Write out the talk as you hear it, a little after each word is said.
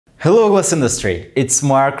Hello glass industry, it's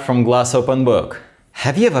Mark from Glass Open Book.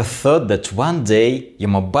 Have you ever thought that one day your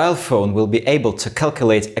mobile phone will be able to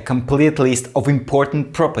calculate a complete list of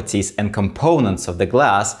important properties and components of the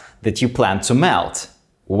glass that you plan to melt?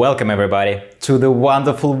 Welcome everybody to the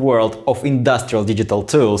wonderful world of industrial digital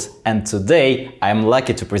tools, and today I am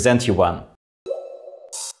lucky to present you one.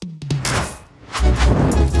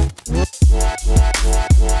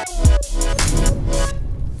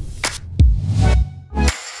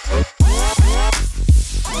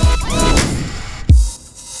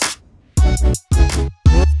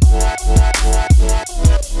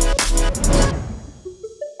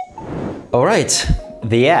 Alright,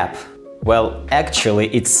 the app. Well, actually,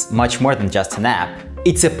 it's much more than just an app.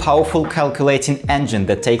 It's a powerful calculating engine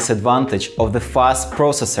that takes advantage of the fast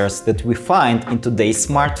processors that we find in today's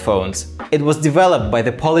smartphones. It was developed by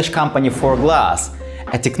the Polish company Forglass,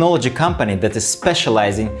 a technology company that is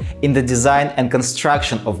specializing in the design and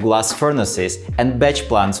construction of glass furnaces and batch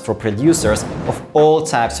plants for producers of all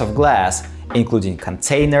types of glass, including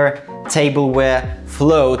container, tableware,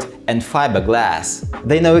 float and fiberglass.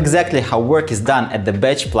 They know exactly how work is done at the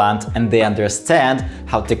batch plant, and they understand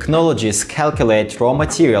how technologies calculate raw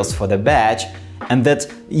materials for the batch, and that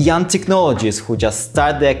young technologists who just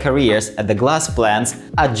start their careers at the glass plants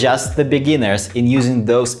are just the beginners in using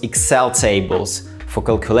those Excel tables for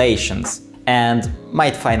calculations and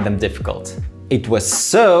might find them difficult. It was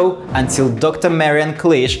so until Dr. Marian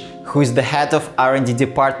Klisch, who is the head of R&D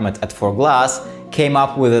department at Forglass, came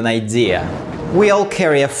up with an idea. We all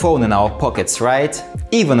carry a phone in our pockets, right?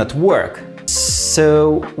 Even at work.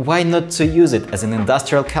 So why not to use it as an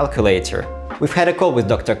industrial calculator? We've had a call with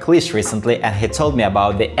Dr. Klisch recently, and he told me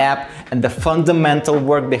about the app and the fundamental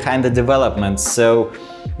work behind the development, so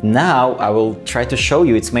now I will try to show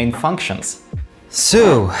you its main functions.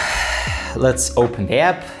 So let's open the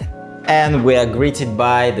app, and we are greeted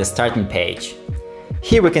by the starting page.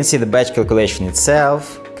 Here we can see the batch calculation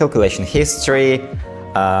itself, calculation history,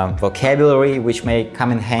 vocabulary which may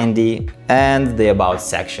come in handy, and the About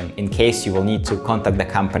section in case you will need to contact the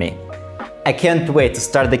company. I can't wait to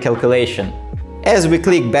start the calculation. As we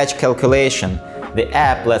click Batch Calculation, the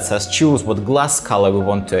app lets us choose what glass color we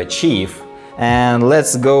want to achieve, and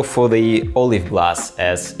let's go for the olive glass,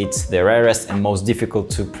 as it's the rarest and most difficult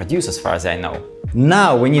to produce as far as I know.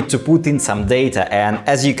 Now we need to put in some data, and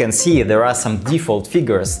as you can see, there are some default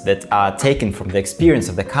figures that are taken from the experience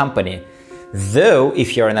of the company. Though,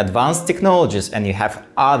 if you're an advanced technologist and you have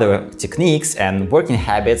other techniques and working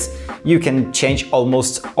habits, you can change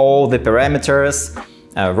almost all the parameters,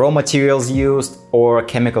 raw materials used, or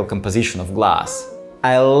chemical composition of glass.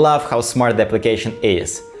 I love how smart the application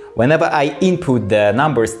is. Whenever I input the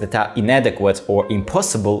numbers that are inadequate or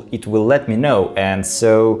impossible, it will let me know, and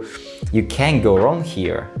so you can't go wrong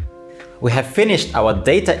here. We have finished our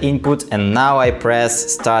data input, and now I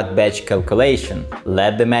press Start Batch Calculation.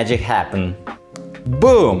 Let the magic happen.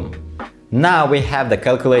 Boom! Now we have the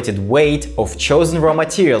calculated weight of chosen raw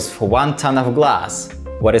materials for 1 ton of glass.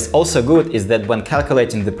 What is also good is that when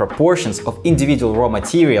calculating the proportions of individual raw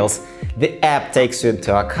materials, the app takes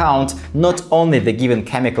into account not only the given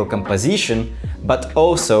chemical composition, but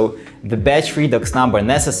also the batch redox number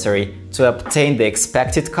necessary to obtain the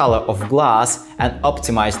expected color of glass and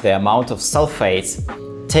optimize the amount of sulfates,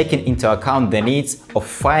 taking into account the needs of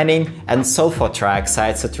fining and sulfur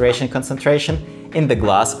trioxide saturation concentration in the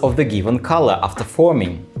glass of the given color after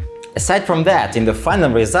forming. Aside from that, in the final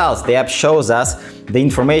results, the app shows us the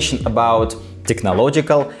information about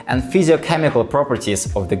technological and physiochemical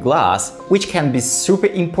properties of the glass, which can be super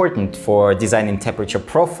important for designing temperature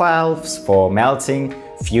profiles, for melting,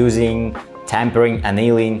 fusing, tempering,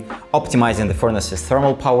 annealing, optimizing the furnace's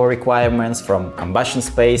thermal power requirements from combustion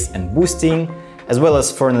space and boosting, as well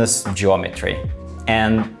as furnace geometry.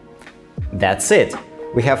 And that's it.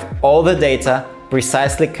 We have all the data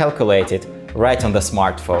precisely calculated right on the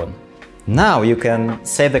smartphone. Now you can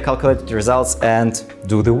save the calculated results and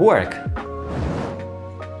do the work.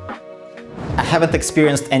 I haven't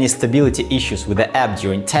experienced any stability issues with the app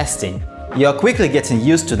during testing. You are quickly getting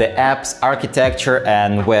used to the app's architecture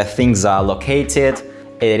and where things are located.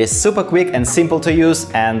 It is super quick and simple to use,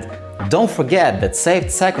 and don't forget that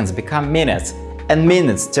saved seconds become minutes, and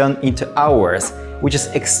minutes turn into hours, which is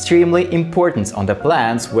extremely important on the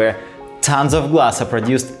plants where tons of glass are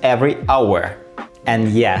produced every hour. And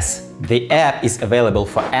yes, the app is available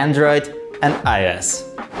for Android and iOS.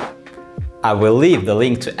 I will leave the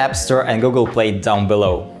link to App Store and Google Play down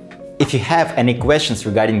below. If you have any questions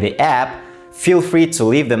regarding the app, feel free to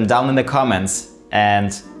leave them down in the comments,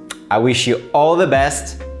 and I wish you all the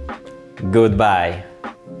best. Goodbye.